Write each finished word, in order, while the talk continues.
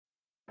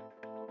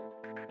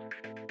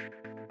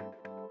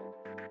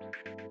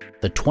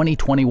the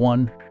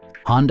 2021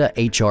 Honda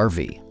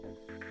HR-V.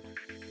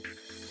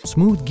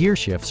 Smooth gear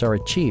shifts are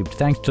achieved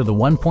thanks to the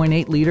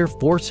 1.8-liter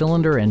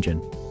four-cylinder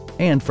engine.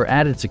 And for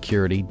added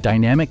security,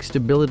 dynamic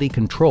stability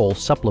control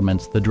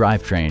supplements the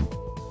drivetrain.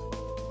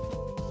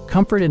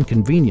 Comfort and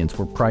convenience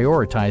were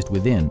prioritized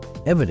within,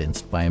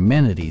 evidenced by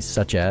amenities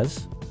such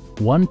as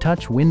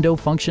one-touch window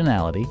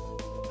functionality,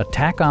 a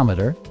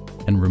tachometer,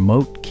 and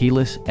remote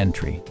keyless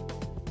entry.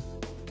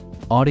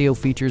 Audio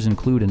features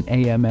include an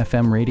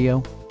AM/FM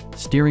radio,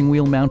 steering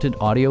wheel mounted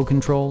audio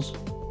controls,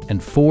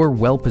 and 4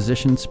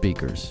 well-positioned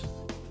speakers.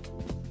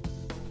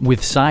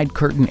 With side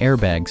curtain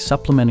airbags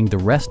supplementing the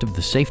rest of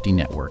the safety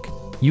network,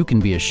 you can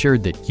be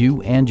assured that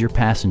you and your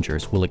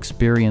passengers will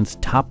experience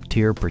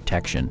top-tier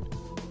protection.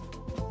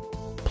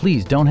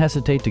 Please don't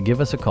hesitate to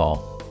give us a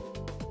call.